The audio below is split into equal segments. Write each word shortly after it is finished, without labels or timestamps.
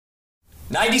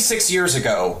96 years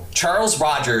ago, Charles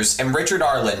Rogers and Richard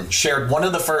Arlen shared one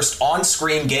of the first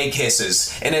on-screen gay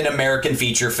kisses in an American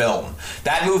feature film.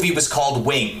 That movie was called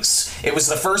Wings. It was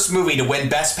the first movie to win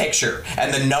Best Picture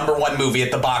and the #1 movie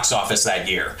at the box office that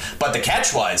year. But the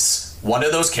catch was, one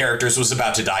of those characters was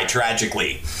about to die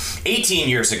tragically. 18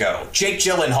 years ago, Jake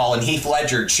Gyllenhaal and Heath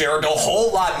Ledger shared a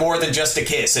whole lot more than just a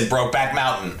kiss in Brokeback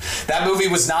Mountain. That movie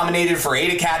was nominated for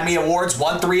 8 Academy Awards,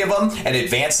 won 3 of them, and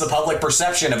advanced the public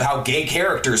perception of how gay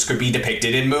characters could be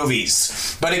depicted in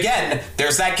movies. But again,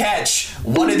 there's that catch.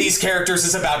 One of these characters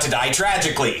is about to die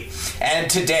tragically. And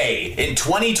today, in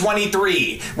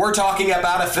 2023, we're talking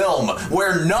about a film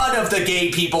where none of the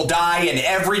gay people die and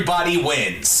everybody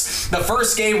wins. The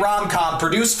first gay rom-com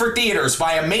produced for theaters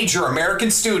by a major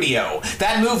American studio.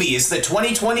 That movie is the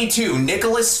 2022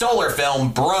 Nicholas Stoller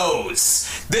film, Bros.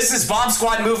 This is Bomb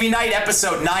Squad Movie Night,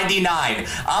 episode 99.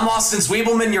 I'm Austin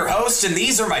Zwiebelman, your host, and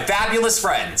these are my fabulous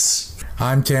friends.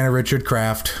 I'm Tanner Richard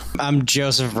Kraft. I'm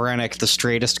Joseph Rennick, the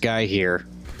straightest guy here.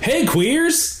 Hey,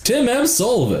 queers! Tim M.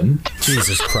 Sullivan.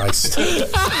 Jesus Christ.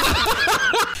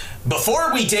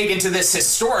 Before we dig into this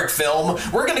historic film,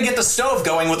 we're going to get the stove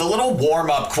going with a little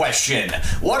warm-up question.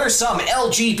 What are some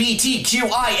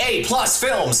LGBTQIA plus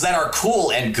films that are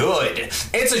cool and good?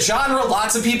 It's a genre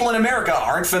lots of people in America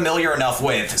aren't familiar enough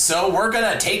with, so we're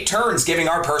going to take turns giving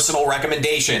our personal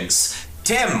recommendations.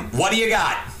 Tim, what do you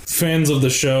got? Fans of the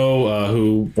show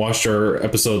who watched our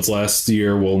episodes last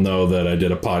year will know that I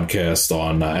did a podcast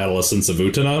on Adolescence of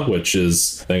Utena, which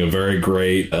is, I think, a very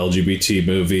great LGBT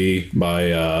movie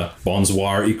by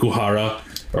Bonsoir Ikuhara,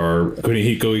 or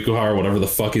Kunihiko Ikuhara, whatever the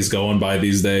fuck he's going by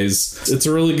these days. It's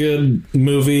a really good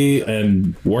movie,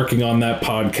 and working on that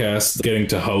podcast, getting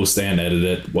to host and edit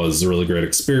it was a really great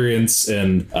experience,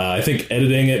 and I think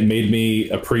editing it made me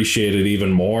appreciate it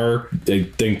even more. I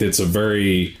think it's a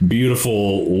very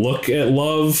beautiful look at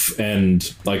love,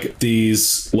 and like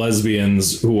these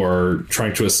lesbians who are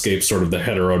trying to escape sort of the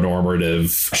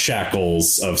heteronormative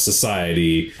shackles of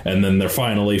society, and then they're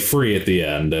finally free at the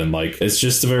end, and like it's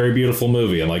just a very beautiful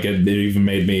movie. And like it even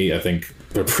made me, I think,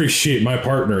 appreciate my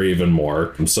partner even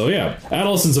more. So yeah,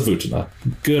 Adolescence of Utena,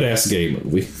 good ass gay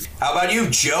movie. How about you,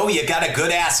 Joe? You got a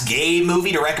good ass gay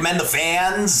movie to recommend the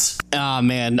fans? Oh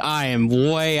man, I am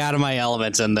way out of my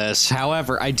element in this.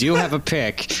 However, I do have a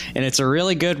pick, and it's a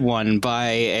really good one by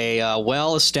a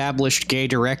well-established gay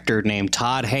director named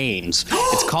Todd Haynes.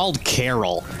 It's called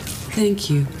Carol.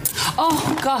 Thank you.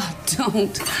 Oh God,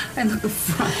 don't. I look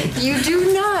fried. You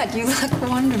do not. You look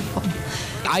wonderful.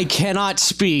 I cannot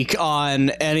speak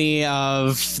on any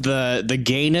of the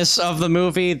gayness of the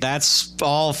movie. That's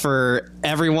all for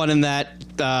everyone in that.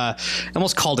 I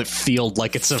almost called it field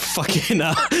like it's a fucking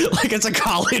like it's a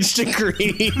college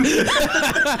degree.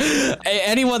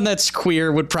 Anyone that's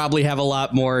queer would probably have a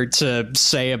lot more to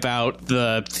say about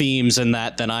the themes in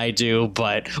that than I do,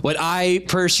 but what I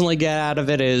personally get out of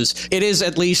it is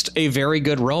at least a very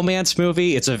good romance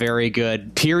movie. It's a very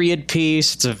good period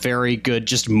piece. It's a very good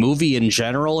just movie in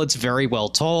general. It's very well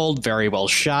told, very well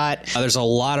shot. There's a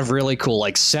lot of really cool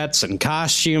like sets and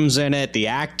costumes in it. The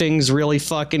acting's really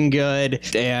fucking good.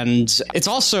 And it's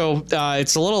also,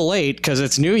 it's a little late because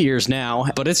it's New Year's now,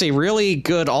 but it's a really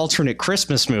good alternate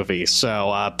Christmas movie.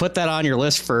 So put that on your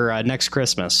list for next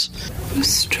Christmas. What a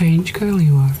strange girl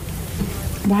you are.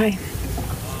 Why?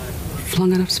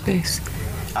 Flung out of space.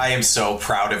 I am so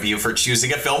proud of you for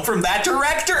choosing a film from that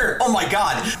director. Oh my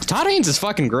God. Todd Haynes is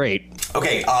fucking great.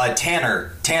 Okay,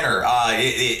 Tanner,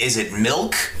 is it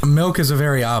Milk? Milk is a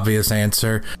very obvious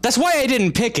answer. That's why I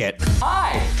didn't pick it.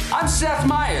 Hi, I'm Seth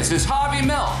Meyers as Harvey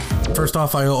Milk. First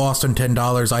off, I owe Austin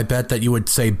 $10. I bet that you would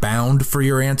say Bound for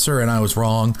your answer, and I was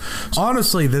wrong.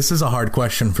 Honestly, this is a hard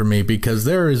question for me because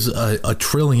there is a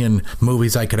trillion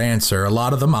movies I could answer. A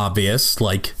lot of them obvious,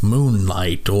 like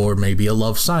Moonlight or maybe A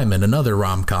Love, Simon, another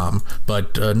rom-com.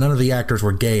 But none of the actors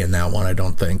were gay in that one, I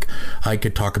don't think. I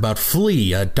could talk about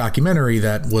Flea, a documentary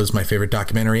that was my favorite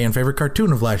documentary and favorite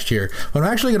cartoon of last year. But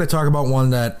I'm actually going to talk about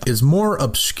one that is more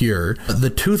obscure.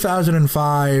 The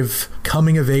 2005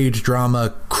 coming-of-age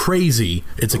drama Crazy.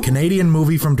 It's a Canadian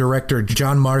movie from director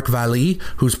Jean-Marc Vallée,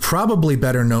 who's probably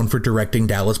better known for directing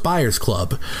Dallas Buyers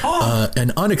Club.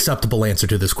 An unacceptable answer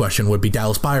to this question would be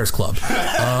Dallas Buyers Club.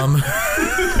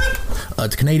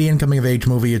 It's a Canadian coming-of-age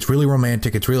movie. It's really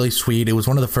romantic. It's really sweet. It was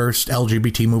one of the first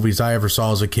LGBT movies I ever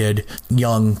saw as a kid.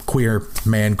 Young, queer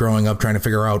man growing up, trying to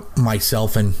figure out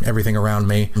myself and everything around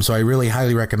me. So I really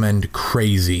highly recommend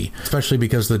Crazy, especially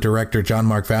because the director,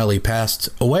 Jean-Marc Vallée, passed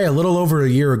away a little over a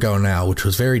year ago now, which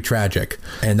was very tragic.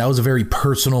 And that was a very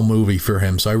personal movie for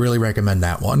him, so I really recommend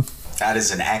that one. That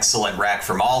is an excellent rec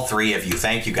from all three of you.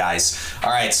 Thank you, guys. All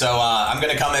right, so I'm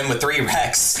going to come in with 3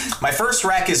 recs. My first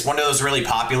rec is one of those really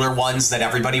popular ones that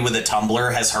everybody with a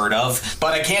Tumblr has heard of,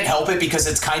 but I can't help it because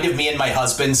it's kind of me and my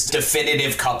husband's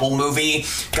definitive couple movie.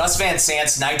 Gus Van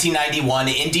Sant's 1991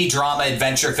 indie drama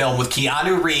adventure film with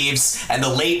Keanu Reeves and the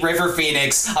late River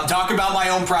Phoenix. I'm talking about My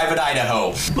Own Private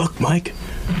Idaho. Look, Mike,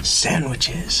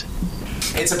 sandwiches.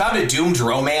 It's about a doomed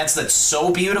romance that's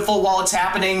so beautiful while it's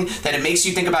happening that it makes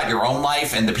you think about your own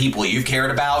life and the people you've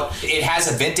cared about. It has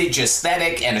a vintage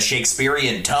aesthetic and a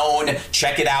Shakespearean tone.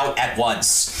 Check it out at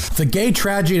once. The gay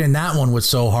tragedy in that one was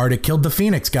so hard it killed the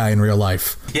Phoenix guy in real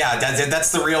life. Yeah,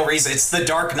 that's the real reason. It's the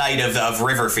Dark Knight of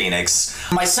River Phoenix.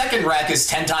 My second rec is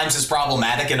 10 times as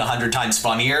problematic and 100 times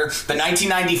funnier. The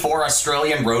 1994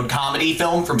 Australian road comedy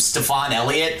film from Stephen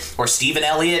Elliott,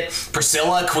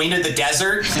 Priscilla, Queen of the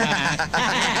Desert.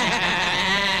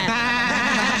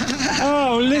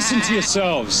 Oh, listen to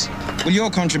yourselves. Well,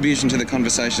 your contribution to the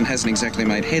conversation hasn't exactly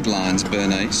made headlines,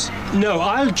 Bernice. No,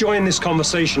 I'll join this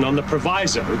conversation on the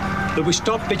proviso that we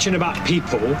stop bitching about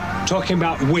people, talking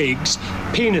about wigs,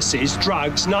 penises,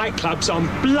 drugs, nightclubs on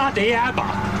bloody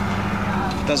ABBA.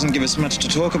 Doesn't give us much to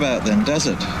talk about then, does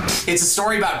it? It's a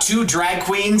story about 2 drag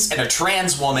queens and a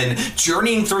trans woman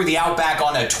journeying through the outback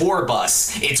on a tour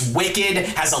bus. It's wicked,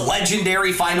 has a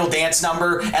legendary final dance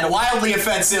number, and a wildly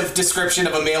offensive description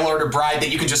of a mail-order bride that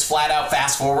you can just flat out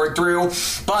fast forward through.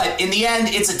 But in the end,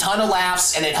 it's a ton of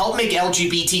laughs, and it helped make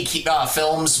LGBT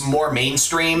films more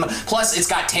mainstream. Plus, it's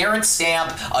got Terrence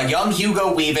Stamp, a young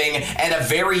Hugo Weaving, and a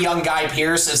very young Guy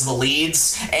Pearce as the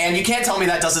leads. And you can't tell me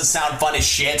that doesn't sound fun as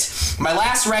shit. My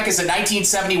last rec is a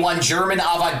 1971 German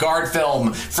avant-garde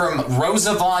film from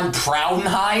Rosa von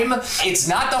Braunheim. It's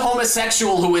not the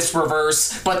homosexual who is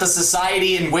perverse, but the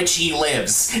society in which he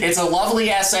lives. It's a lovely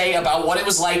essay about what it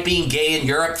was like being gay in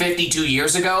Europe 52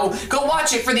 years ago. Go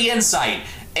watch it for the insight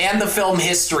and the film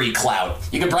history clout.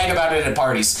 You can brag about it at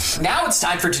parties. Now it's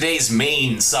time for today's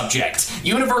main subject.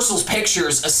 Universal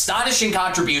Pictures' astonishing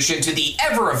contribution to the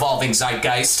ever-evolving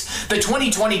zeitgeist, the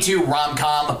 2022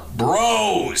 rom-com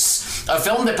Bros. A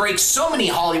film that breaks so many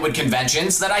Hollywood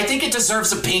conventions that I think it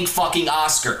deserves a pink fucking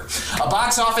Oscar. A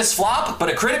box office flop, but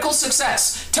a critical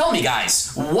success. Tell me,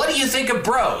 guys, what do you think of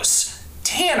Bros?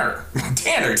 Tanner,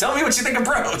 tell me what you think of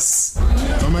Bros.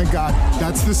 Oh my God,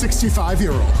 that's the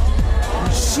 65-year-old.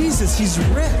 Jesus, he's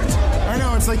ripped. I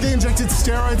know, it's like they injected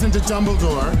steroids into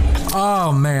Dumbledore.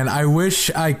 Oh man, I wish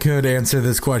I could answer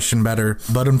this question better,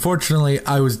 but unfortunately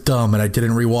I was dumb and I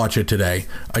didn't rewatch it today.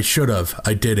 I should have,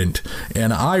 I didn't.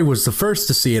 And I was the first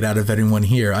to see it out of anyone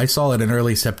here. I saw it in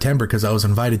early September because I was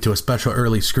invited to a special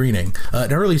early screening.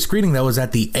 An early screening that was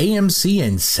at the AMC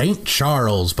in St.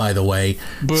 Charles, by the way.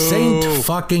 Boo. St.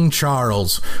 fucking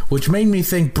Charles, which made me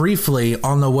think briefly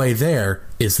on the way there,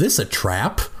 is this a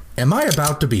trap? Am I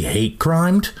about to be hate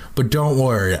crimed? But don't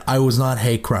worry, I was not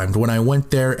hate crimed. When I went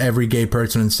there, every gay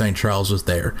person in St. Charles was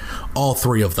there. All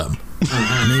 3 of them.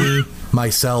 Me,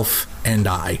 myself, and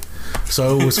I.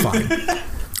 So it was fine.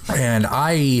 And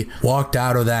I walked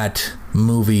out of that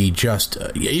movie just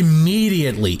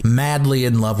immediately madly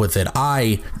in love with it.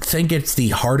 I think it's the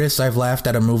hardest I've laughed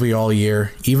at a movie all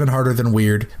year, even harder than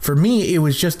Weird. For me, it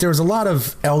was just, there was a lot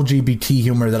of LGBT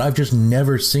humor that I've just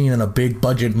never seen in a big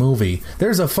budget movie.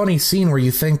 There's a funny scene where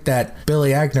you think that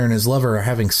Billy Eichner and his lover are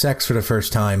having sex for the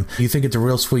first time. You think it's a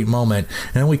real sweet moment,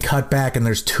 and then we cut back and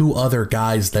there's 2 other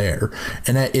guys there,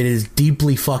 and it is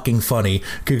deeply fucking funny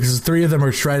because 3 of them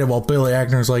are shredded while Billy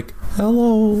Eichner's like,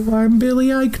 hello, I'm Billy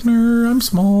Eichner, I'm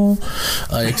small,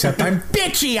 except I'm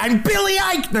bitchy, I'm Billy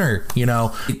Eichner. You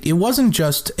know, it wasn't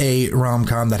just a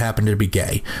rom-com that happened to be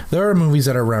gay. There are movies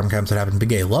that are rom-coms that happen to be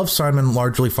gay. Love, Simon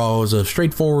largely follows a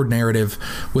straightforward narrative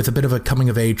with a bit of a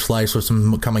coming-of-age slice with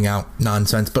some coming-out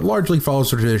nonsense, but largely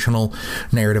follows the traditional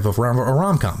narrative of a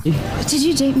rom-com. Did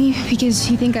you date me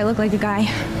because you think I look like a guy?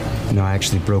 No, I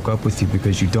actually broke up with you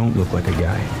because you don't look like a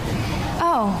guy.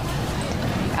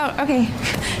 Oh, okay.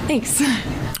 Thanks.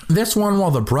 This one,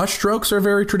 while the brushstrokes are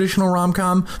very traditional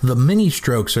rom-com, the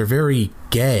mini-strokes are very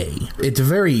gay. It's a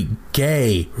very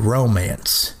gay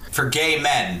romance. For gay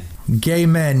men. Gay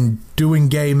men doing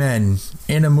gay men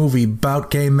in a movie about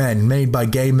gay men made by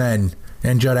gay men.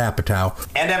 And Judd Apatow.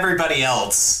 And everybody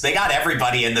else. They got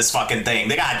everybody in this fucking thing.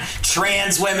 They got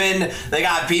trans women. They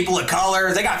got people of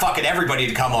color. They got fucking everybody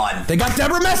to come on. They got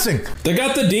Deborah Messing. They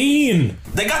got the Dean.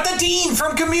 They got the Dean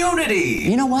from Community.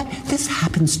 You know what? This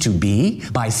happens to be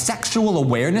Bisexual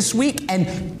Awareness Week,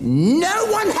 and no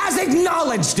one has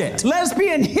acknowledged it.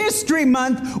 Lesbian History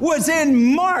Month was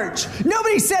in March.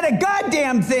 Nobody said a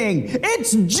goddamn thing.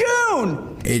 It's June.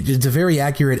 It's a very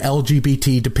accurate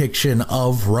LGBT depiction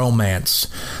of romance.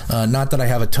 Not that I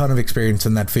have a ton of experience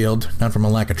in that field, not from a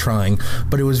lack of trying,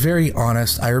 but it was very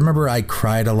honest. I remember I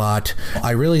cried a lot.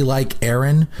 I really like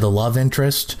Erin, the love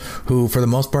interest, who for the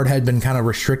most part had been kind of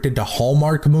restricted to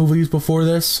Hallmark movies before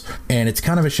this, and it's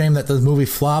kind of a shame that this movie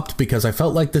flopped because I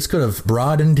felt like this could have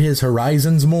broadened his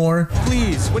horizons more.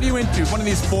 Please, what are you into? One of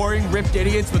these boring, ripped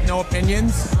idiots with no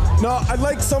opinions? No, I'd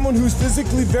like someone who's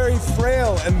physically very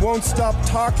frail and won't stop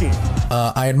talking.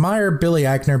 I admire Billy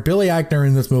Eichner. Billy Eichner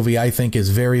in this movie, I think, is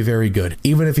very, very good.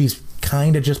 Even if he's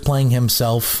kind of just playing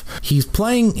himself, he's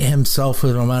playing himself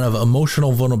with an amount of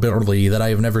emotional vulnerability that I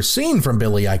have never seen from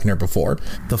Billy Eichner before.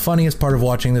 The funniest part of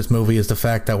watching this movie is the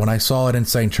fact that when I saw it in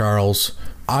St. Charles,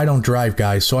 I don't drive,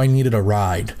 guys, so I needed a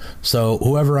ride. So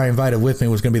whoever I invited with me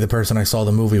was going to be the person I saw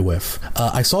the movie with.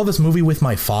 I saw this movie with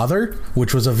my father,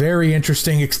 which was a very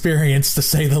interesting experience, to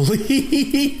say the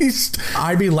least.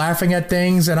 I'd be laughing at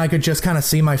things, and I could just kind of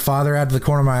see my father out of the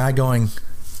corner of my eye going,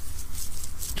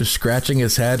 just scratching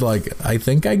his head like, I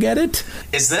think I get it.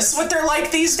 Is this what they're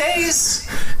like these days?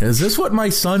 Is this what my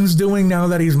son's doing now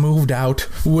that he's moved out?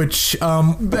 Which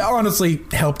honestly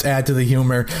helped add to the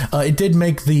humor. It did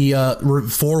make the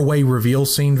four-way reveal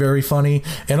scene very funny.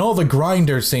 And all the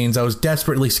grinder scenes, I was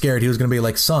desperately scared he was going to be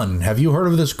like, son, have you heard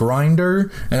of this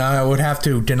grinder? And I would have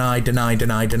to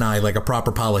deny like a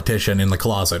proper politician in the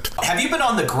closet. Have you been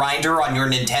on the grinder on your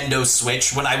Nintendo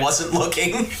Switch when I wasn't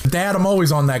looking? Dad, I'm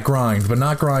always on that grind, but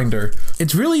not grinder.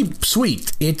 It's really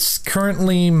sweet. It's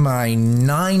currently my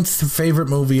 9th favorite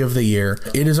movie of the year.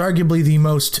 It is arguably the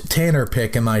most Tanner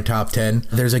pick in my top 10.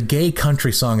 There's a gay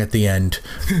country song at the end.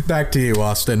 Back to you,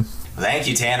 Austin. Thank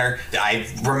you, Tanner. I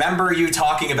remember you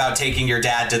talking about taking your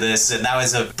dad to this, and that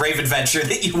was a brave adventure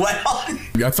that you went on.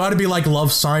 I thought it'd be like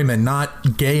Love, Simon,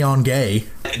 not gay on gay.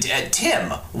 Tim,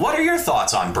 what are your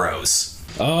thoughts on Bros?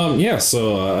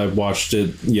 So I watched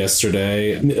it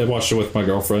yesterday. I watched it with my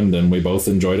girlfriend, and we both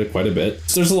enjoyed it quite a bit.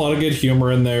 So there's a lot of good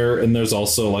humor in there, and there's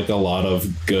also like a lot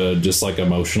of good, just like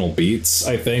emotional beats,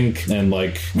 I think, and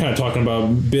like kind of talking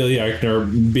about Billy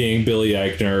Eichner being Billy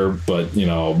Eichner, but you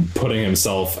know, putting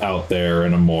himself out there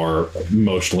in a more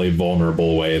emotionally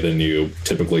vulnerable way than you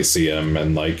typically see him.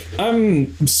 And like,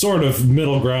 I'm sort of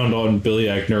middle ground on Billy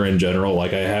Eichner in general.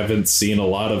 Like, I haven't seen a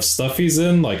lot of stuff he's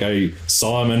in. Like, I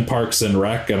saw him in Parks and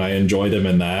Rec, and I enjoyed him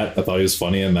in that. I thought he was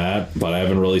funny in that, but I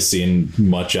haven't really seen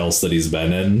much else that he's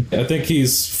been in. I think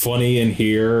he's funny in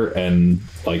here, and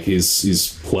like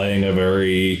he's playing a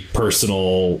very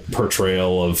personal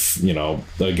portrayal of, you know,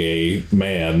 a gay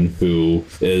man who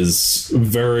is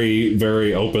very,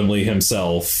 very openly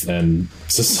himself, and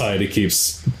society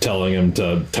keeps telling him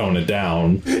to tone it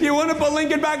down. You want to put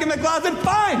Lincoln back in the closet?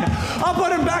 Fine! I'll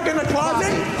put him back in the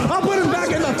closet! I'll put him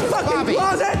back in the fucking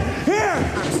closet!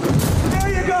 Here!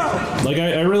 Like,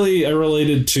 I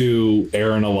related to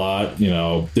Erin a lot, you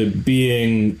know,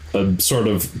 being a sort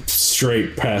of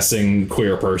straight passing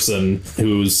queer person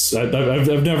who's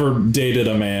I've never dated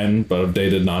a man, but I've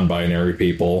dated non-binary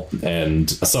people, and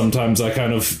sometimes I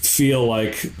kind of feel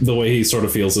like the way he sort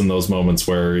of feels in those moments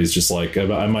where he's just like,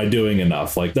 am I doing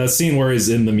enough? Like that scene where he's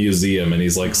in the museum and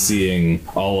he's like seeing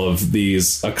all of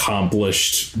these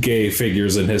accomplished gay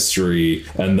figures in history,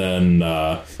 and then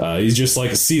he just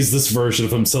like sees this version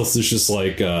of himself that's just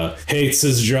like hates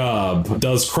his job,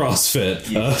 does CrossFit,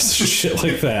 shit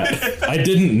like that. I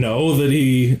didn't know that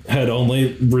he had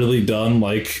only really done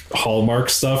like Hallmark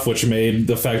stuff, which made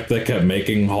the fact that kept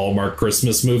making Hallmark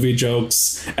Christmas movie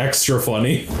jokes extra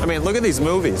funny. I mean, look at these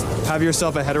movies. Have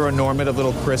yourself a heteronormative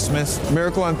little Christmas.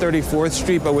 Miracle on 34th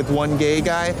Street, but with one gay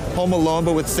guy. Home Alone,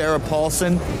 but with Sarah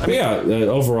Paulson.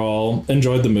 Overall,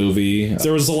 enjoyed the movie.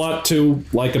 There was a lot to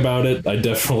like about it. I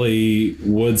definitely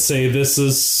would say this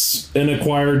is an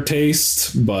acquired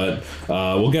taste, but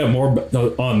we'll get more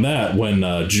on that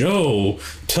when Joe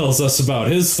tells us about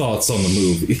his thoughts on the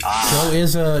movie. Joe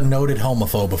is a noted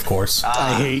homophobe, of course.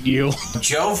 I hate you.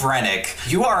 Joe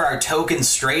Vrenick, you are our token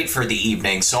straight for the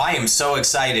evening, so I am so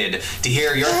excited to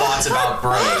hear your thoughts about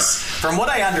Bros. From what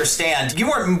I understand, you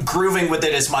weren't grooving with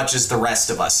it as much as the rest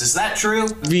of us. Is that true?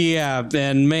 Yeah,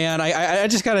 and man, I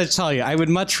just gotta tell you, I would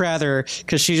much rather,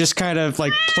 because she just kind of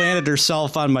like planted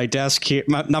herself on my desk here,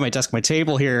 not my desk, my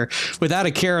table here, without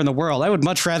a care in the world. I would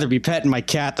much rather be petting my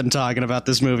cat than talking about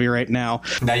this movie right now.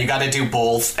 Now you gotta do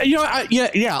both. You know,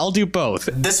 yeah, I'll do both.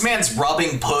 This man's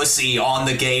rubbing pussy on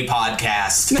the gay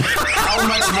podcast. How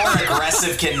much more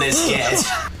aggressive can this get?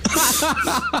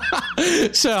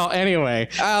 So anyway,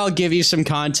 I'll give you some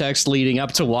context leading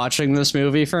up to watching this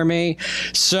movie for me.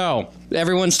 So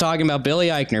Everyone's talking about Billy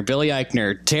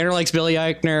Eichner. Tanner likes Billy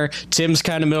Eichner. Tim's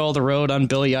kind of middle of the road on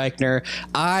Billy Eichner.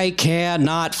 I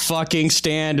cannot fucking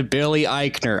stand Billy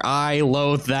Eichner. I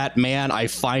loathe that man. I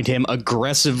find him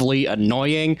aggressively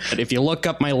annoying. If you look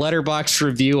up my Letterboxd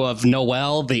review of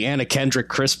Noelle, the Anna Kendrick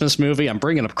Christmas movie, I'm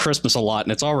bringing up Christmas a lot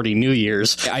and it's already New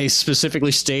Year's. I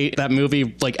specifically state that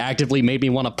movie like actively made me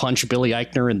want to punch Billy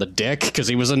Eichner in the dick because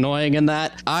he was annoying in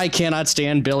that. I cannot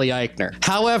stand Billy Eichner.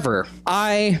 However,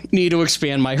 I need to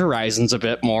expand my horizons a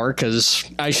bit more because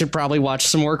I should probably watch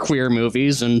some more queer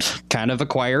movies and kind of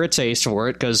acquire a taste for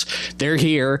it because they're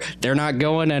here. They're not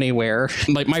going anywhere.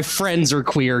 Like, my friends are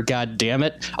queer, god damn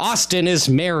it. Austin is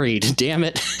married, damn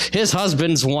it. His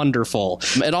husband's wonderful.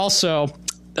 And also,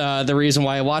 the reason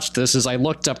why I watched this is I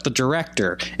looked up the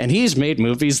director, and he's made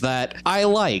movies that I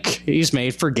like. He's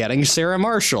made Forgetting Sarah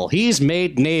Marshall. He's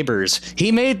made Neighbors.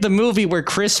 He made the movie where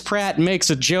Chris Pratt makes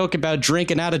a joke about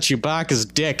drinking out of Chewbacca's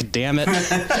dick, damn it. I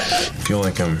feel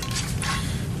like I'm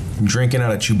drinking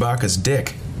out of Chewbacca's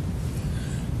dick.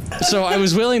 So I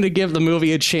was willing to give the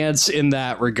movie a chance in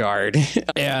that regard.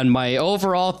 And my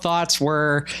overall thoughts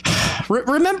were,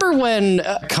 remember when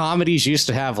comedies used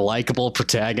to have likable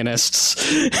protagonists?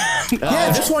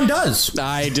 Yeah, this one does.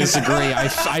 I disagree.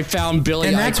 I found Billy...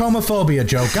 And that's homophobia,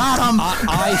 Joe. Got him!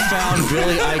 I found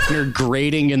Billy Eichner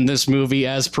grating in this movie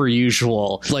as per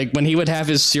usual. Like, when he would have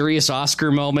his serious Oscar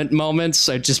moments,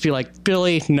 I'd just be like,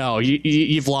 Billy, no,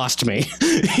 you've lost me.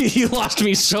 You lost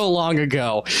me so long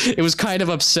ago. It was kind of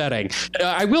upsetting.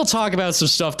 I will talk about some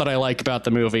stuff that I like about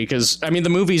the movie, because, I mean, the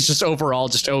movie's just overall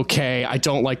just okay. I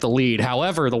don't like the lead.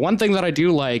 However, the one thing that I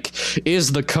do like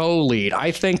is the co-lead.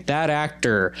 I think that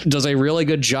actor does a really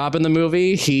good job in the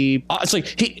movie. It's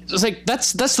like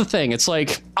that's the thing. It's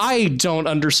like, I don't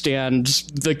understand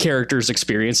the character's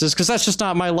experiences because that's just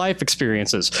not my life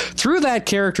experiences. Through that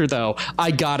character, though,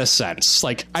 I got a sense.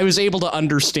 Like, I was able to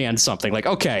understand something. Like,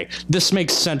 okay, this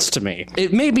makes sense to me.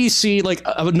 It made me see, like,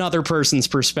 another person's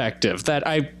perspective that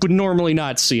I would normally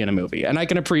not see in a movie, and I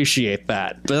can appreciate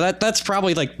that. But that's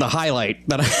probably, like, the highlight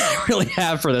that I really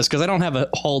have for this, because I don't have a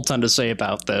whole ton to say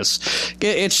about this.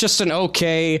 It's just an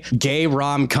okay gay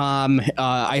rom-com.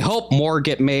 I hope more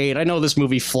get made. I know this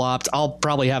movie flopped. I'll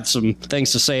probably have some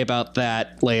things to say about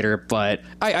that later, but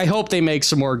I hope they make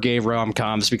some more gay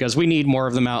rom-coms because we need more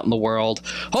of them out in the world.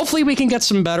 Hopefully we can get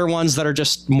some better ones that are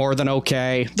just more than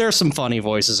okay. There's some funny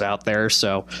voices out there,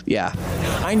 so yeah.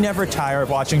 I never tire of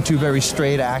watching two very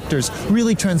straight actors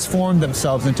really transform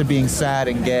themselves into being sad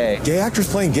and gay. Gay actors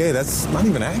playing gay, that's not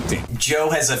even acting. Joe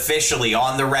has officially,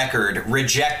 on the record,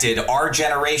 rejected our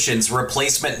generation's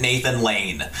replacement Nathan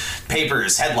Lane.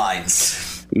 Papers, headlines.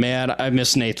 Man, I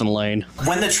miss Nathan Lane.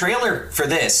 When the trailer for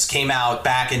this came out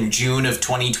back in June of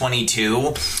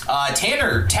 2022,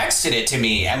 Tanner texted it to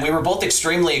me, and we were both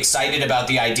extremely excited about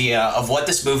the idea of what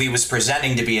this movie was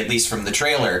presenting to be, at least from the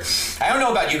trailer. I don't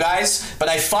know about you guys, but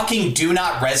I fucking do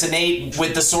not resonate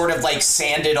with the sort of, like,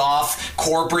 sanded off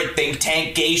corporate think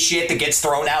tank gay shit that gets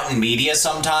thrown out in media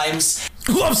sometimes.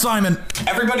 Love Simon.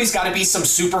 Everybody's got to be some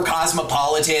super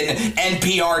cosmopolitan,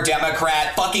 NPR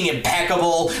Democrat, fucking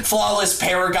impeccable, flawless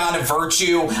paragon of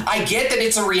virtue. I get that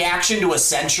it's a reaction to a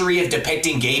century of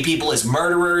depicting gay people as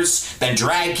murderers, then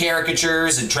drag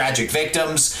caricatures and tragic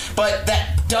victims, but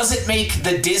that doesn't make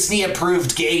the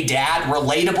Disney-approved gay dad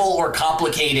relatable or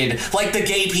complicated like the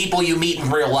gay people you meet in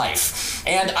real life.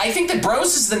 And I think that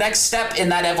Bros is the next step in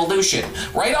that evolution.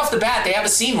 Right off the bat, they have a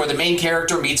scene where the main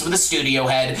character meets with a studio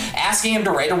head, asking him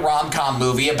to write a rom-com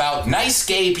movie about nice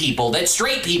gay people that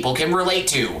straight people can relate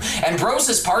to. And Bros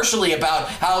is partially about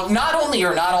how not only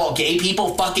are not all gay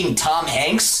people fucking Tom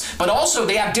Hanks, but also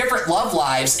they have different love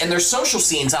lives and their social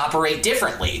scenes operate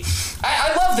differently.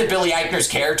 I love that Billy Eichner's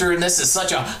character in this is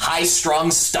such a high-strung,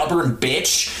 stubborn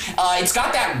bitch. It's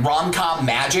got that rom-com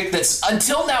magic that's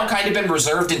until now kind of been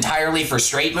reserved entirely for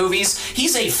straight movies.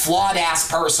 He's a flawed-ass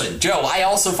person. Joe, I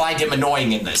also find him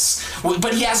annoying in this.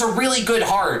 But he has a really good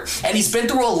heart, and he's been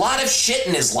through a lot of shit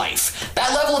in his life.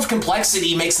 That level of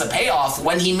complexity makes the payoff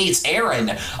when he meets Erin,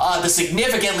 the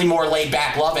significantly more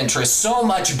laid-back love interest, so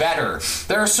much better.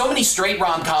 There are so many straight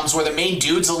rom-coms where the main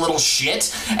dude's a little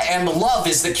shit, and love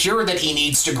is the cure that he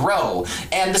needs to grow.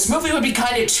 And this movie would be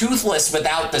kind of toothless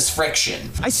without this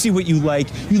friction. I see what you like.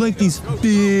 You like these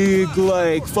big,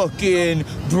 like, fucking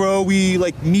bro-y,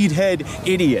 like, meathead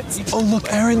idiots. Oh,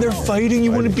 look, Aaron, they're fighting.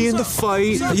 You want to be in the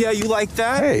fight? Yeah, you like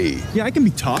that? Hey. Yeah, I can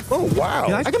be tough. Oh, wow.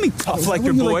 Yeah, I can be tough like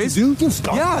your boys.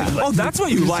 Yeah. Oh, that's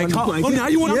what you like, huh? Oh, now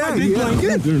you want my big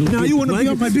blanket? Now you want to be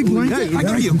on my big blanket? I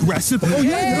can be aggressive. Oh,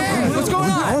 yeah. What's going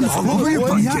on? I'm over your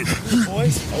blanket.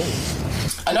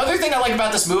 Another thing I like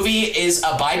about this movie is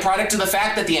a byproduct of the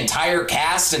fact that the entire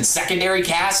cast and secondary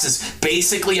cast is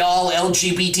basically all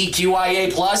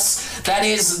LGBTQIA+. That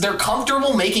is, they're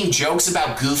comfortable making jokes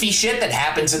about goofy shit that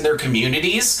happens in their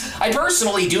communities. I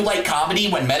personally do like comedy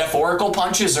when metaphorical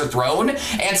punches are thrown,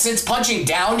 and since punching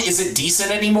down isn't decent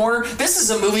anymore, this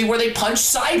is a movie where they punch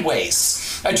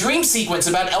sideways. A dream sequence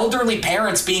about elderly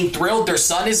parents being thrilled their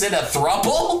son is in a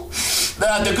throuple?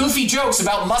 The goofy jokes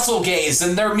about muscle gays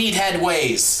and their meathead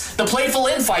ways. The playful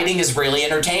infighting is really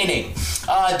entertaining.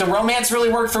 The romance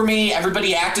really worked for me.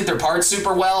 Everybody acted their parts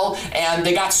super well, and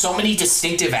they got so many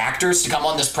distinctive actors to come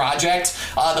on this project.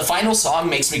 The final song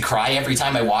makes me cry every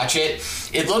time I watch it.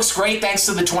 It looks great thanks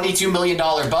to the $22 million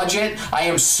budget. I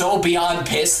am so beyond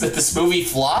pissed that this movie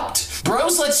flopped.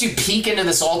 Bros lets you peek into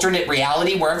this alternate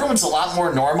reality where everyone's a lot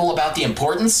more normal about the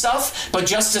important stuff, but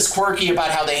just as quirky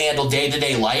about how they handle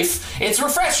day-to-day life. It's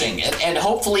refreshing, and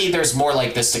hopefully there's more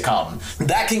like this to come.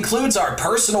 That concludes our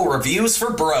personal reviews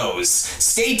for Bros.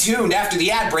 Stay tuned after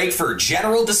the ad break for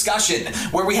general discussion,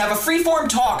 where we have a freeform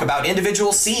talk about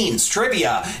individual scenes,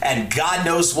 trivia, and God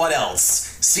knows what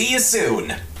else. See you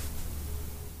soon.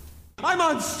 I'm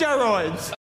on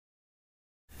steroids.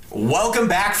 Welcome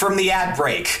back from the ad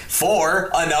break for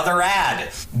another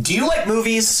ad. Do you like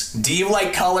movies? Do you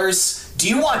like colors? Do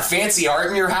you want fancy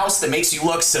art in your house that makes you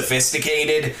look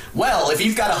sophisticated? Well, if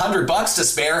you've got $100 to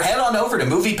spare, head on over to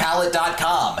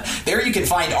moviepalette.com. There you can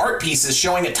find art pieces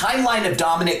showing a timeline of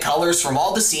dominant colors from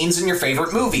all the scenes in your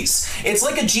favorite movies. It's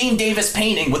like a Gene Davis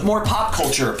painting with more pop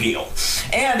culture appeal.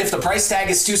 And if the price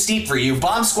tag is too steep for you,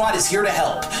 Bomb Squad is here to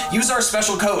help. Use our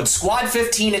special code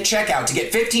SQUAD15 at checkout to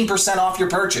get 15% off your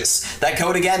purchase. That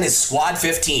code again is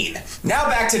SQUAD15. Now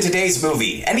back to today's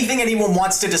movie. Anything anyone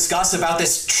wants to discuss about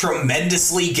this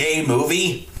tremendously gay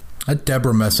movie? That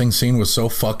Deborah Messing scene was so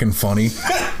fucking funny.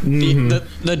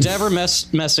 The Deborah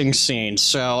Messing scene.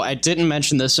 So I didn't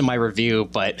mention this in my review,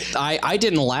 but I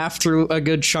didn't laugh through a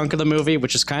good chunk of the movie,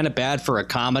 which is kind of bad for a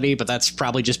comedy, but that's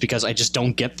probably just because I just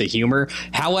don't get the humor.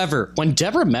 However, when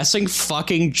Deborah Messing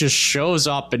fucking just shows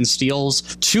up and steals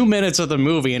 2 minutes of the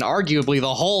movie and arguably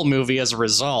the whole movie as a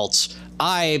result,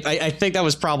 I think that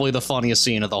was probably the funniest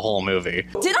scene of the whole movie.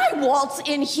 Did I waltz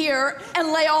in here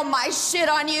and lay all my shit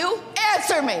on you?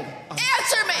 Answer me!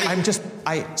 Answer me!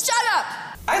 Shut up!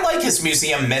 I like his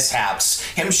museum mishaps.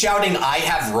 Him shouting, "I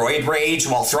have roid rage,"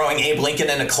 while throwing Abe Lincoln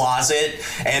in a closet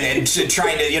and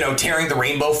trying to, tearing the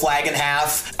rainbow flag in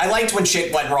half. I liked when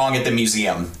shit went wrong at the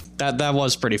museum. That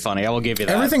was pretty funny. I will give you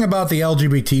that. Everything about the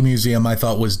LGBT museum I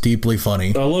thought was deeply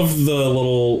funny. I love the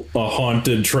little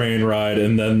haunted train ride,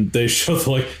 and then they show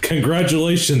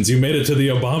congratulations, you made it to the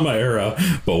Obama era,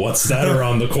 but what's that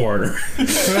around the corner?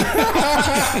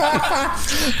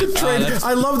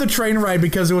 I love the train ride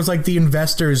because it was like the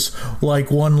investors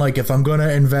if I'm gonna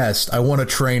invest, I want a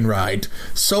train ride.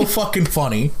 So fucking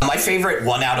funny. My favorite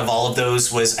one out of all of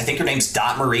those was, I think her name's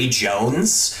Dot Marie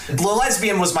Jones. The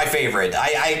lesbian was my favorite.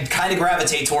 I kind of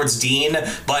gravitate towards Dean,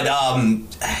 but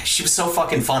she was so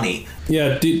fucking funny.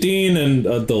 Yeah, Dean and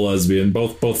the lesbian,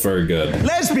 both very good.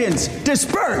 Lesbians,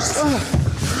 disperse!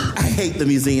 I hate the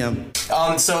museum.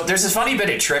 So there's a funny bit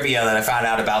of trivia that I found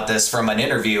out about this from an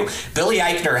interview. Billy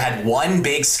Eichner had one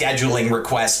big scheduling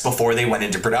request before they went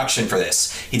into production for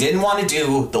this. He didn't want to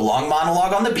do the long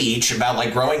monologue on the beach about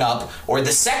growing up or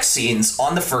the sex scenes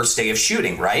on the first day of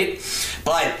shooting, right?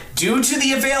 But due to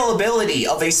the availability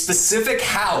of a specific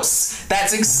house,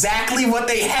 that's exactly what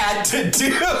they had to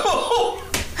do.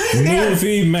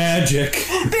 Movie magic.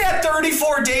 They had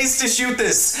 34 days to shoot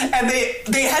this, and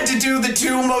they had to do the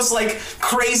two most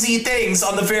crazy things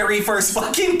on the very first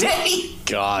fucking day.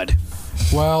 God.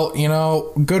 Well,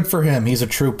 good for him. He's a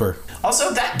trooper.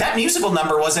 Also, that musical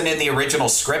number wasn't in the original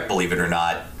script, believe it or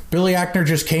not. Billy Eichner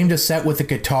just came to set with a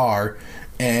guitar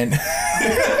and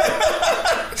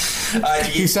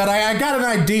he said, I got an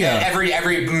idea.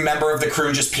 Every member of the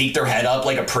crew just peeked their head up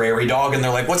like a prairie dog, and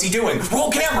they're like, what's he doing?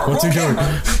 Roll camera! What's he doing?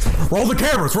 Roll the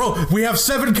cameras. We have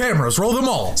 7 cameras. Roll them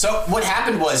all. So what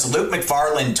happened was Luke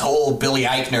McFarlane told Billy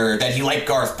Eichner that he liked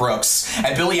Garth Brooks,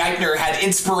 and Billy Eichner had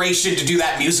inspiration to do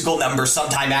that musical number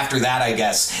sometime after that, I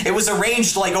guess. It was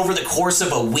arranged over the course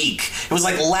of a week. It was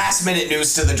last minute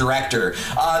news to the director.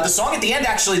 The song at the end,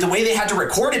 actually, the way they had to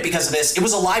record it because of this, it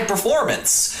was a live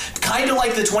performance. Kind of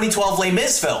like the 2012 2012 Les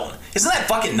Mis film. Isn't that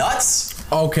fucking nuts?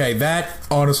 Okay, that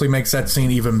honestly makes that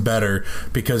scene even better,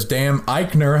 because damn,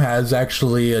 Eichner has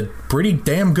actually a pretty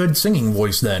damn good singing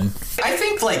voice then. I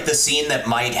think, like, the scene that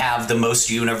might have the most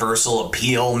universal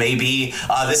appeal, maybe,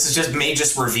 may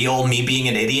just reveal me being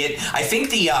an idiot. I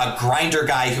think the grinder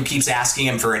guy who keeps asking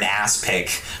him for an ass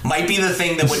pic might be the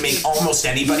thing that would make almost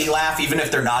anybody laugh, even if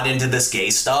they're not into this gay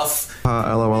stuff.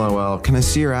 LOL, can I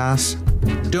see your ass?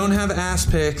 Don't have ass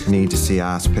pic. Need to see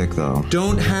ass pic, though.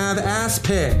 Don't have ass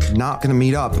pic. Not gonna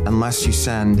meet up unless you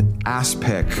send ass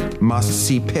pic. Must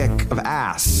see pic of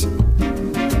ass.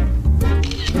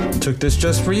 Took this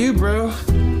just for you, bro.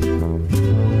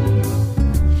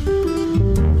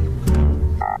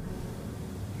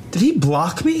 Did he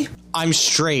block me? I'm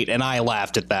straight, and I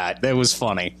laughed at that. That was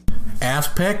funny. Ass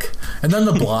pic, and then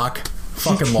the block.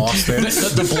 Fucking lost it.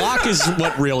 The block is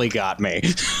what really got me.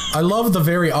 I love the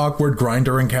very awkward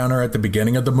grinder encounter at the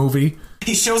beginning of the movie.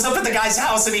 He shows up at the guy's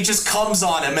house and he just comes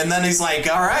on him, and then he's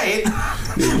like, all right.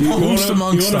 Who's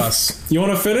amongst us? You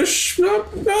want to finish? No,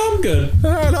 I'm good.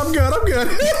 All right, I'm good.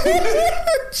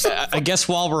 I guess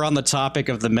while we're on the topic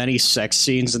of the many sex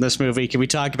scenes in this movie, can we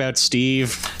talk about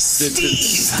Steve?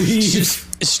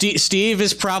 Steve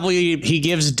is probably, he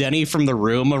gives Denny from The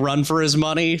Room a run for his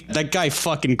money. That guy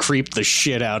fucking creeped the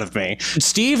shit out of me.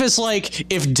 Steve is like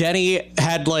if Denny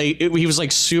had he was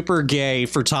like super gay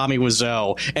for Tommy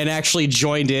Wiseau and actually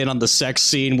joined in on the sex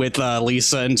scene with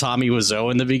Lisa and Tommy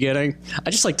Wiseau in the beginning. I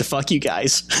just like to fuck you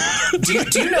guys. do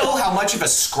you know how much of a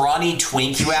scrawny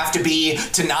twink you have to be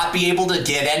to not be able to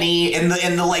get any in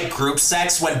the like group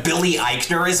sex when Billy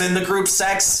Eichner is in the group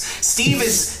sex?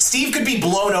 Steve could be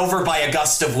blown over by a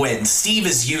gust of wind. Steve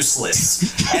is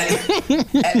useless.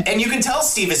 And you can tell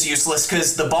Steve is useless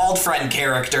because the bald friend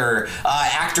character,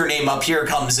 actor name up here,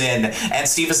 comes in and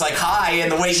Steve is like, hi,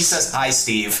 and the way he says hi,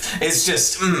 Steve, is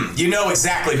just, you know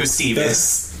exactly who Steve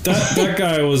is. That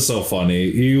guy was so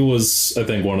funny. He was, I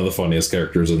think, one of the funniest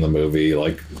characters in the movie.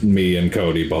 Like, me and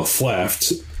Cody both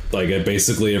laughed like at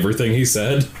basically everything he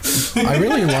said. I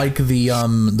really like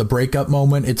the breakup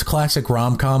moment. It's classic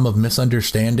rom-com of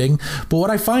misunderstanding. But what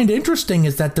I find interesting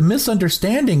is that the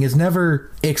misunderstanding is never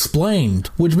explained,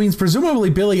 which means presumably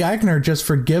Billy Eichner just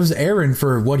forgives Aaron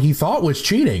for what he thought was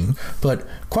cheating. But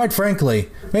quite frankly,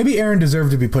 maybe Aaron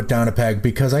deserved to be put down a peg,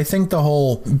 because I think the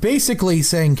whole basically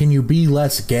saying, can you be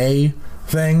less gay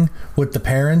thing with the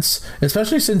parents,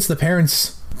 especially since the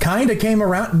parents kind of came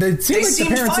around. It seemed like the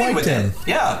parents liked him.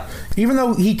 Yeah. Even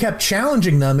though he kept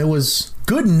challenging them, it was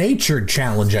good-natured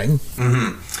challenging.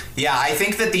 Mm-hmm. Yeah, I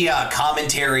think that the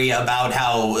commentary about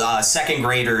how second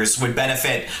graders would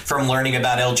benefit from learning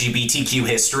about LGBTQ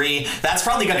history, that's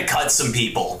probably going to cut some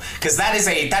people, because that is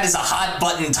a hot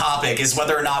button topic, is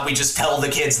whether or not we just tell the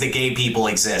kids that gay people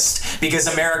exist, because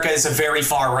America is a very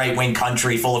far right-wing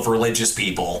country full of religious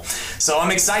people. So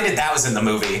I'm excited that was in the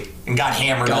movie and got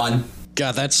hammered on.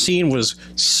 God, that scene was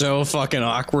so fucking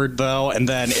awkward, though, and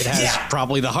then it has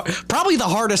probably the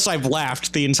hardest I've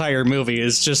laughed the entire movie.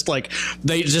 Is just like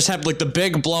they just have like the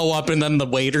big blow up, and then the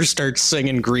waiter starts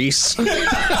singing Grease.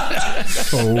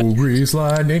 Oh, Grease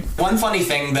lightning. One funny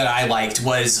thing that I liked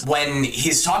was when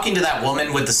he's talking to that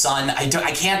woman with the son.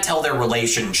 I can't tell their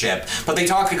relationship, but they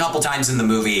talk a couple times in the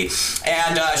movie,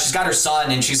 and she's got her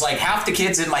son, and she's like, half the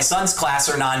kids in my son's class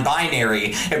are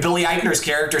non-binary, and Billy Eichner's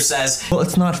character says, well,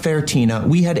 it's not fair, Tina.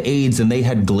 We had AIDS and they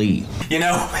had Glee. You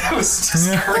know, it was just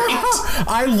great.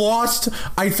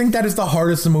 I think that is the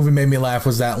hardest the movie made me laugh,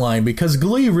 was that line, because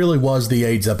Glee really was the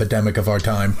AIDS epidemic of our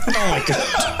time. Oh my God.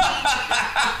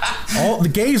 The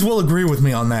gays will agree with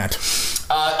me on that.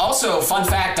 Also, fun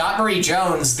fact, Dot Marie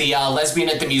Jones, the lesbian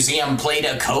at the museum, played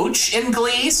a coach in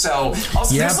Glee, so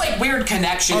also there's like weird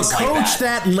connections like that. A coach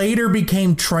that later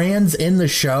became trans in the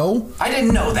show? I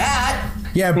didn't know that.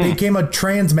 Yeah, became a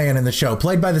trans man in the show,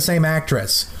 played by the same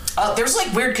actress. There's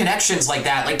like weird connections like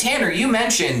that. Like Tanner, you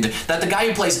mentioned that the guy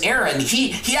who plays Aaron,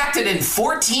 he acted in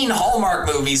 14 Hallmark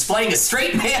movies playing a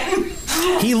straight man.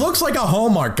 He looks like a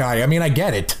Hallmark guy. I mean, I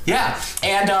get it. Yeah,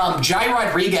 and Jai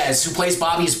Rodriguez, who plays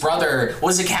Bobby's brother,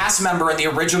 was a cast member in the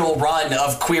original run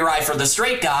of Queer Eye for the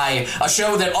Straight Guy, a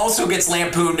show that also gets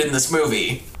lampooned in this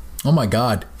movie. Oh my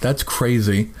God, that's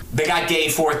crazy. They got gay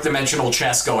fourth dimensional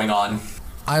chess going on.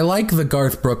 I like the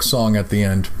Garth Brooks song at the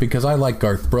end, because I like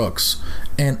Garth Brooks.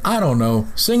 And I don't know,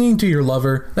 singing to your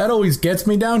lover, that always gets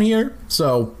me down here.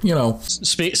 So, you know.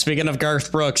 Speaking of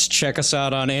Garth Brooks, check us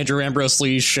out on Andrew Ambrose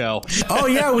Lee's show. Oh,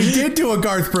 yeah, we did do a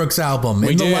Garth Brooks album,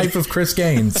 In the Life of Chris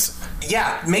Gaines.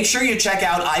 Yeah, make sure you check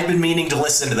out I've Been Meaning to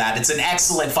Listen to That. It's an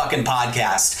excellent fucking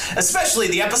podcast, especially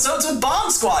the episodes with Bomb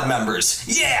Squad members.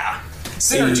 Yeah!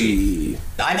 Synergy.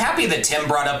 I'm happy that Tim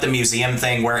brought up the museum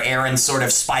thing where Aaron sort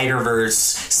of Spider-Verse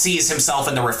sees himself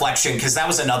in the reflection, because that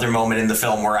was another moment in the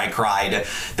film where I cried.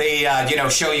 They,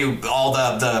 show you all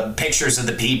the pictures of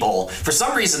the people. For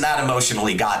some reason, that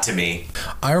emotionally got to me.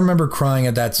 I remember crying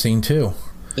at that scene, too.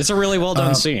 It's a really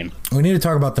well-done scene. We need to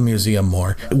talk about the museum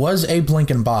more. Was Abe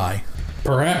Lincoln by?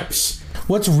 Perhaps.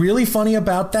 What's really funny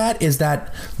about that is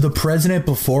that the president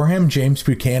before him, James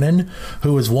Buchanan,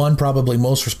 who is one, probably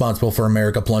most responsible for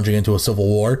America plunging into a civil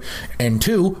war, and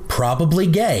two, probably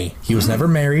gay. He was never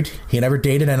married, he never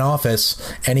dated in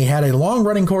office, and he had a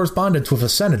long-running correspondence with a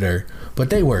senator, but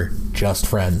they were just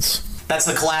friends. That's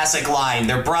the classic line.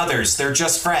 They're brothers. They're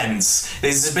just friends.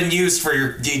 This has been used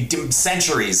for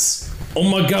centuries. Oh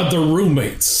my God, they're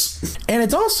roommates. And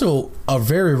it's also a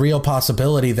very real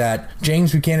possibility that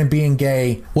James Buchanan being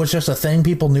gay was just a thing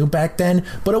people knew back then,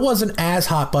 but it wasn't as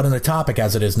hot button a topic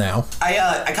as it is now.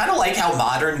 I kind of like how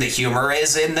modern the humor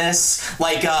is in this.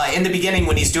 Like, in the beginning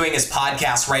when he's doing his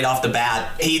podcast right off the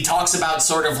bat, he talks about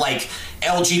sort of like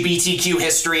LGBTQ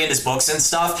history in his books and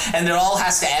stuff, and it all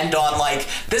has to end on like,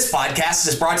 this podcast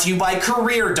is brought to you by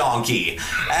Career Donkey.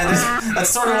 And that's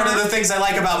sort of one of the things I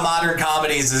like about modern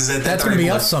comedies is that that's going to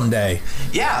be us someday.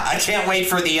 Yeah, I can't wait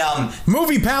for the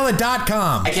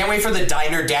MoviePalette.com. I can't wait for the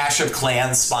Diner Dash of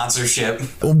Clans sponsorship.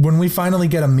 When we finally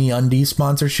get a MeUndies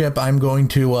sponsorship, I'm going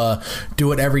to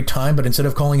do it every time, but instead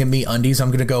of calling it MeUndies, I'm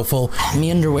going to go full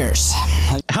MeUnderwears.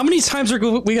 How many times are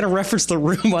we going to reference The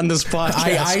Room on this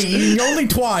podcast? Only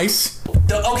twice.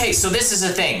 Okay, so this is a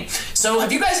thing. So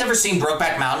have you guys ever seen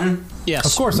Brokeback Mountain? Yes.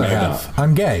 Of course I have.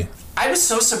 I'm gay. I was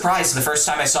so surprised the first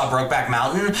time I saw Brokeback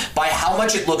Mountain by how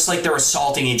much it looks like they're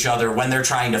assaulting each other when they're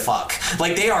trying to fuck.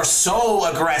 Like, they are so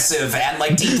aggressive and,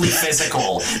 like, deeply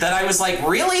physical that I was like,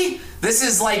 really? This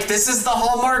is the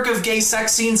hallmark of gay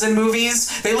sex scenes in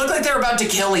movies. They look like they're about to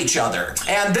kill each other.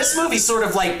 And this movie sort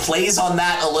of like plays on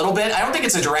that a little bit. I don't think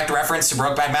it's a direct reference to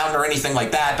Brokeback Mountain or anything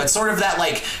like that, but sort of that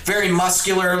like very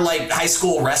muscular like high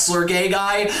school wrestler gay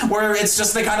guy where it's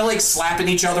just they kind of like slapping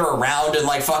each other around and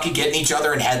like fucking getting each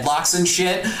other in headlocks and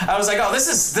shit. I was like, oh, this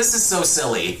is so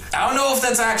silly. I don't know if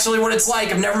that's actually what it's like.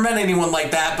 I've never met anyone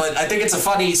like that, but I think it's a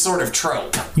funny sort of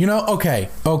trope. You know, okay.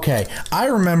 I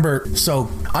remember, so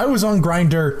I was on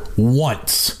Grindr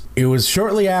once. It was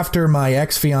shortly after my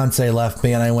ex-fiance left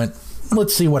me, and I went,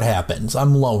 let's see what happens.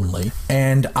 I'm lonely.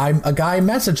 And a guy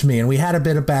messaged me, and we had a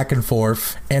bit of back and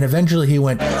forth, and eventually he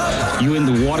went, you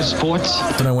into water sports?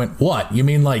 And I went, what? You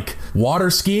mean like water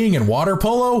skiing and water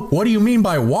polo? What do you mean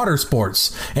by water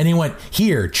sports? And he went,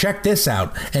 here, check this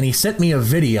out. And he sent me a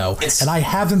video, and I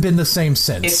haven't been the same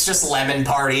since. It's just Lemon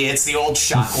Party. It's the old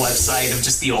shock website of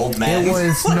just the old men.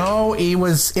 He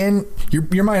was in,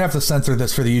 you might have to censor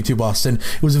this for the YouTube, Austin.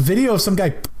 It was a video of some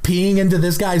guy peeing into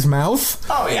this guy's mouth.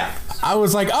 Oh, yeah. I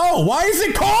was like, oh, why is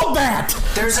it called that?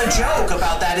 There's a joke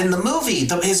about that in the movie.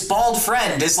 His bald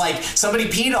friend is like, somebody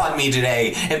peed on me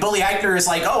today. And Billy Eichner is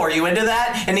like, oh, are you into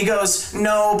that? And he goes,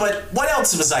 no, but what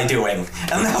else was I doing?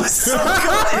 And that was so good.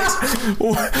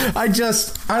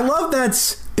 I love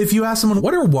that. If you ask someone,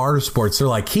 what are water sports? They're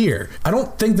like, here. I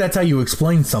don't think that's how you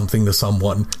explain something to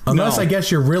someone. Unless I guess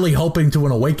you're really hoping to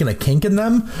awaken a kink in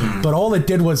them. But all it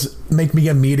did was make me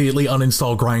immediately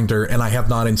uninstall Grindr, and I have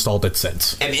not installed it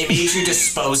since. It made you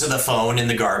dispose of the phone in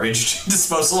the garbage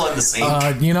disposal in the sink.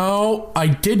 I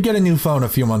did get a new phone a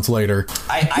few months later.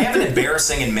 I have an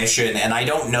embarrassing admission, and I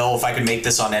don't know if I could make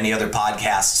this on any other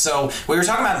podcast. So we were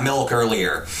talking about milk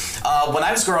earlier. When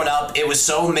I was growing up, it was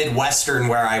so Midwestern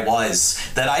where I was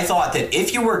that I thought that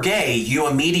if you were gay, you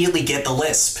immediately get the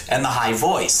lisp and the high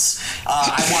voice.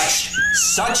 I watched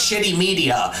such shitty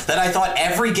media that I thought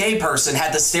every gay person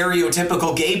had the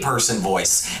stereotypical gay person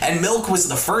voice. And Milk was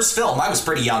the first film, I was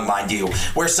pretty young, mind you,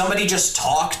 where somebody just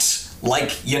talked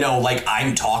like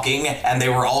I'm talking, and they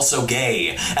were also gay.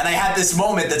 And I had this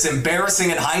moment that's embarrassing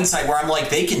in hindsight where I'm like,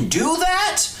 they can do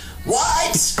that?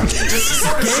 What?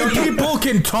 Gay people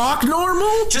can talk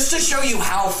normal? Just to show you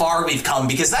how far we've come,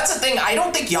 because that's the thing, I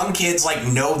don't think young kids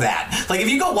know that. Like, if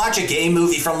you go watch a gay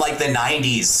movie from the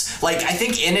 90s, I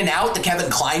think In and Out, the Kevin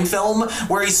Kline film,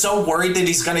 where he's so worried that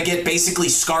he's gonna get basically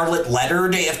scarlet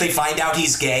lettered if they find out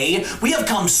he's gay, we have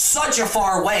come such a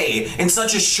far way in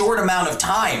such a short amount of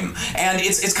time, and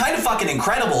it's kind of fucking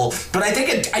incredible. But I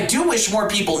think I do wish more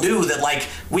people knew that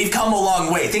we've come a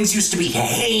long way. Things used to be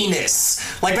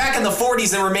heinous. Back in the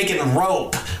 40s, they were making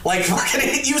rope.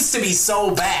 It used to be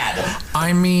so bad.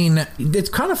 I mean, it's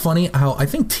kind of funny how I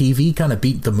think TV kind of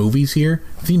beat the movies here.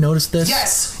 Have you noticed this?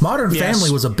 Yes. Modern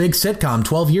Family was a big sitcom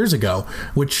 12 years ago,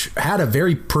 which had a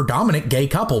very predominant gay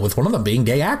couple, with one of them being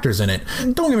gay actors in it.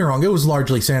 Don't get me wrong, it was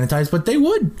largely sanitized, but they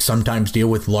would sometimes deal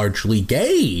with largely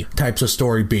gay types of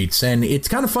story beats. And it's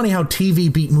kind of funny how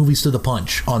TV beat movies to the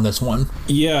punch on this one.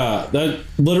 Yeah, that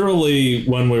literally,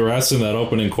 when we were asking that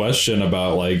opening question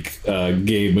about like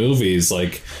gay movies,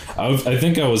 like I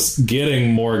think I was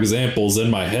getting more examples in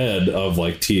my head of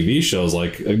like TV shows.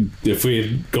 Like if we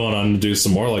had gone on to do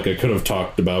some more, like I could have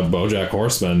talked about BoJack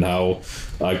Horseman, how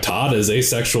Todd is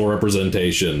asexual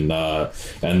representation,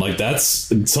 and like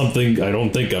that's something I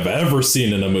don't think I've ever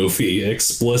seen in a movie,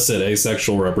 explicit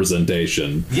asexual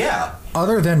representation. Yeah.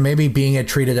 Other than maybe being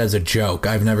treated as a joke,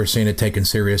 I've never seen it taken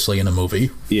seriously in a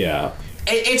movie. Yeah.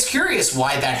 It's curious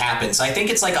why that happens. I think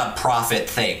it's like a profit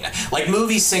thing. Like,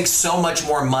 movies sink so much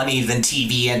more money than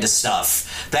TV into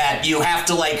stuff that you have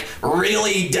to, like,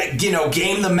 really,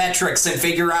 game the metrics and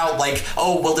figure out, like,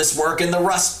 oh, will this work in the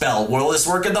Rust Belt? Will this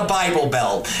work in the Bible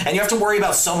Belt? And you have to worry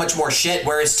about so much more shit,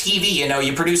 whereas TV,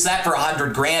 you produce that for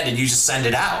 $100,000 and you just send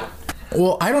it out.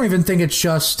 Well, I don't even think it's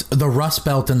just the Rust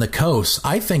Belt and the coast.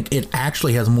 I think it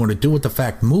actually has more to do with the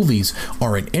fact movies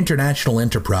are an international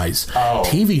enterprise. Oh.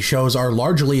 TV shows are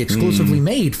largely exclusively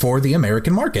made for the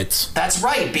American markets. That's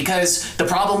right, because the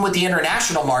problem with the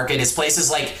international market is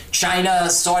places like China,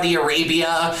 Saudi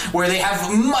Arabia, where they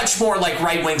have much more like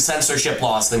right-wing censorship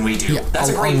laws than we do. That's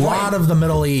a great point. A lot of the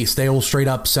Middle East, they will straight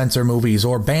up censor movies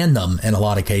or ban them in a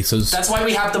lot of cases. That's why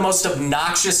we have the most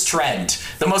obnoxious trend.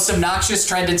 The most obnoxious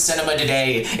trend in cinema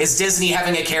today is Disney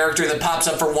having a character that pops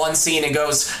up for one scene and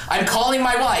goes, "I'm calling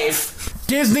my wife."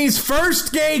 Disney's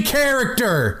first gay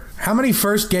character! How many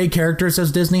first gay characters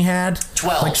has Disney had?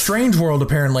 12. Like, Strange World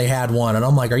apparently had one, and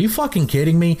I'm like, are you fucking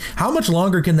kidding me? How much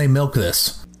longer can they milk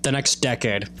this? The next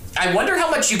decade. I wonder how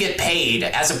much you get paid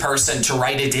as a person to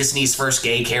write a Disney's first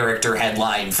gay character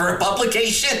headline for a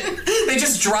publication. They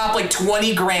just drop like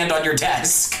 $20,000 on your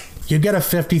desk. You get a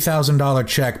 $50,000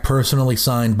 check personally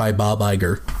signed by Bob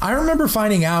Iger. I remember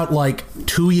finding out like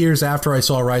 2 years after I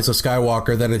saw Rise of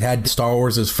Skywalker that it had Star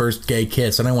Wars' first gay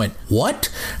kiss, and I went, what?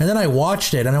 And then I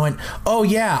watched it and I went, oh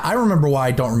yeah, I remember why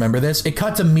I don't remember this. It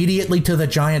cuts immediately to the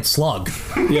giant slug.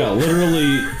 Yeah,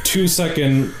 literally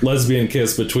 2-second lesbian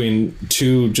kiss between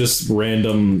two just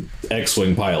random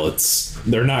X-Wing pilots.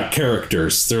 They're not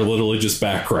characters, they're literally just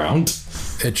background.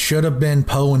 It should have been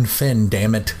Poe and Finn,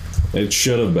 damn it. It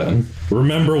should have been.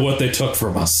 Remember what they took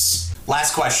from us.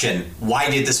 Last question. Why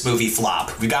did this movie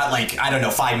flop? We got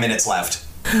 5 minutes left.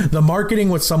 The marketing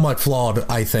was somewhat flawed,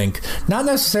 I think. Not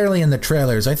necessarily in the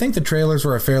trailers. I think the trailers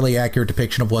were a fairly accurate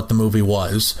depiction of what the movie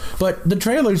was. But the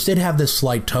trailers did have this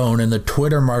slight tone, and the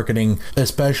Twitter marketing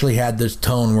especially had this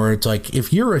tone where it's like,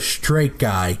 if you're a straight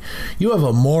guy, you have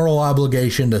a moral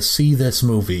obligation to see this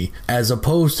movie, as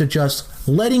opposed to just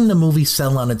letting the movie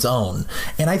sell on its own.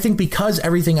 And I think because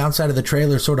everything outside of the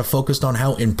trailer sort of focused on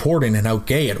how important and how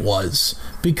gay it was.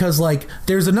 Because,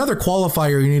 there's another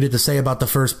qualifier you needed to say about the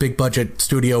first big-budget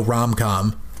studio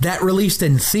rom-com that released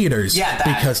in theaters. Yeah,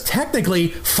 that. Because technically,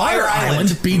 Fire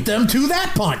Island beat them to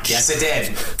that punch. Yes, it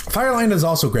did. Fire Island is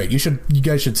also great. You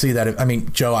guys should see that. I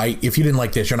mean, Joe, if you didn't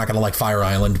like this, you're not going to like Fire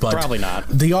Island. But probably not.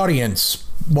 The audience,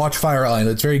 watch Fire Island.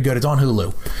 It's very good. It's on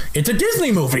Hulu. It's a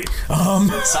Disney movie.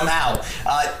 Somehow.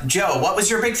 Joe, what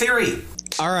was your big theory?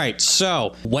 All right,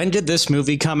 so when did this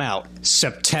movie come out?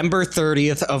 September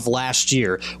 30th of last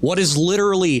year. What is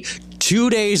literally 2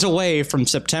 days away from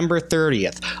September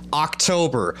 30th?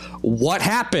 October. What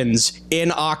happens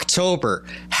in October?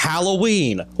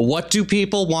 Halloween. What do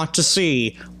people want to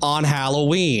see on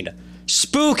Halloween?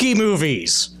 Spooky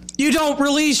movies. You don't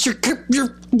release your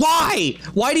why?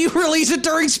 Why do you release it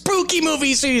during spooky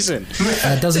movie season?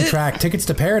 It doesn't track. Tickets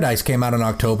to Paradise came out in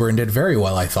October and did very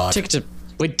well, I thought.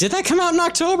 Wait, did that come out in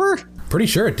October? Pretty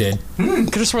sure it did.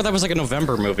 Could have sworn that was like a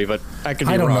November movie, but I could be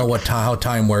wrong. I don't know how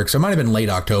time works. It might have been late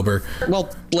October.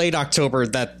 Well, late October,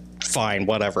 fine,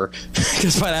 whatever.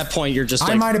 Because by that point, you're just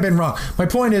I might have been wrong. My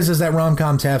point is that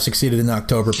rom-coms have succeeded in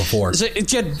October before.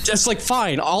 It's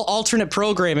fine, alternate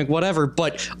programming, whatever,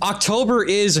 but October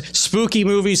is spooky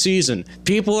movie season.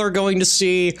 People are going to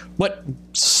see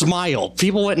Smile.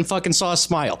 People went and fucking saw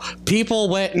Smile. People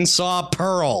went and saw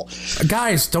Pearl.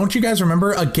 Guys, don't you guys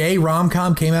remember a gay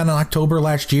rom-com came out in October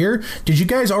last year? Did you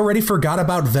guys already forgot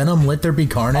about Venom Let There Be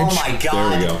Carnage? Oh my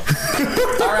god. There we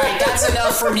go. All right, that's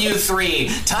enough from you three.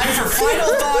 Time for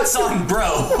final thoughts on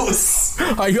Bros.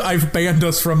 I've banned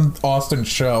us from Austin's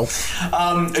show.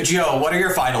 Joe, what are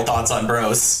your final thoughts on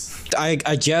Bros? I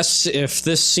guess if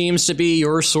this seems to be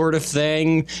your sort of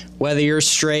thing, whether you're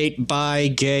straight, bi,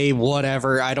 gay,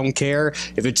 whatever, I don't care.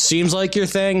 If it seems like your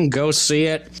thing, go see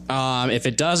it. If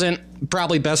it doesn't,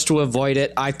 probably best to avoid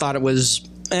it. I thought it was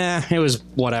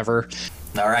whatever.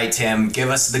 All right, Tim, give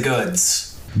us the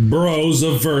goods. Bros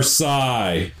of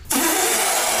Versailles.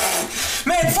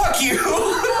 Man, fuck you!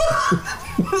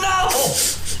 No!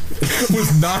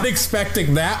 Was not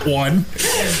expecting that one.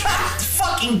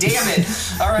 Fucking damn it!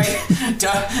 All right,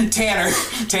 Tanner,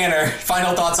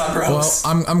 final thoughts on Bros.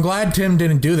 Well, I'm glad Tim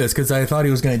didn't do this because I thought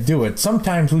he was going to do it.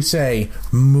 Sometimes we say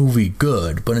movie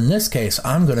good, but in this case,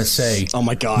 I'm going to say, oh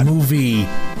my god, movie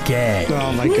gay.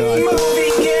 Oh my god,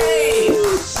 movie gay.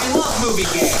 I love movie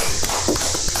gay.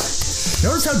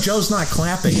 Notice how Joe's not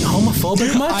clapping.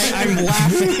 Homophobic much? I'm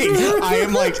laughing.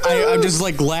 I'm just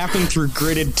like laughing through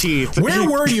gritted teeth. Where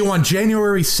were you on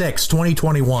January 6,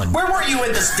 2021? Where were you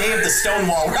in this day of the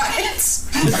Stonewall riots?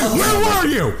 Where were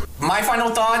you? My final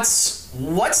thoughts.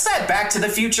 What's that Back to the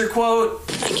Future quote?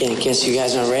 I guess you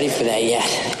guys aren't ready for that yet.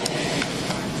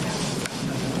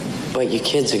 But your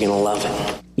kids are gonna love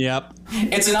it. Yep.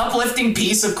 It's an uplifting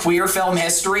piece of queer film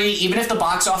history. Even if the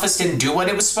box office didn't do what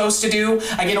it was supposed to do,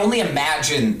 I can only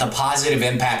imagine the positive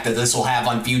impact that this will have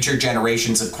on future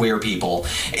generations of queer people.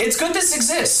 It's good this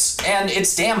exists, and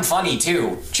it's damn funny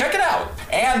too. Check it out.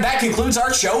 And that concludes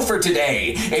our show for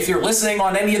today. If you're listening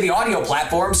on any of the audio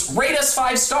platforms, rate us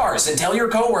 5 stars and tell your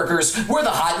coworkers we're the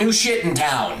hot new shit in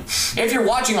town. If you're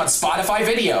watching on Spotify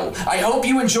video, I hope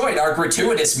you enjoyed our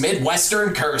gratuitous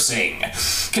Midwestern cursing.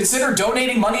 Consider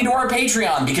donating money to our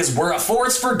Patreon because we're a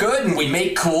force for good and we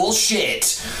make cool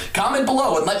shit. Comment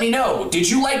below and let me know. Did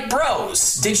you like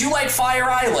Bros? Did you like Fire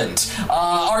Island?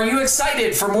 Are you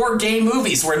excited for more gay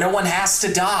movies where no one has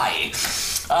to die?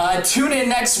 Tune in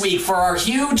next week for our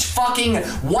huge fucking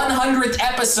 100th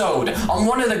episode on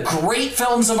one of the great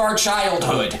films of our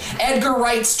childhood, Edgar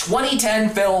Wright's 2010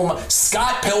 film,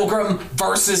 Scott Pilgrim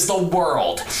vs. the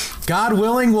World. God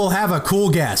willing, we'll have a cool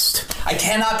guest. I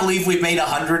cannot believe we've made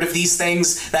 100 of these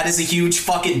things. That is a huge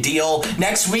fucking deal.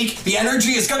 Next week, the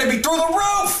energy is going to be through the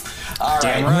roof. All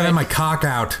right. I'm going to have my cock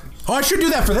out. Oh, I should do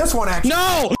that for this one, actually.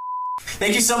 No!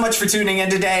 Thank you so much for tuning in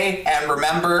today. And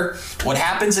remember, what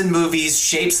happens in movies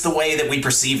shapes the way that we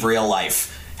perceive real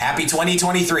life. Happy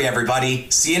 2023, everybody.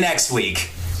 See you next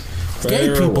week. Gay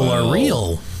people are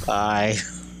real. Bye.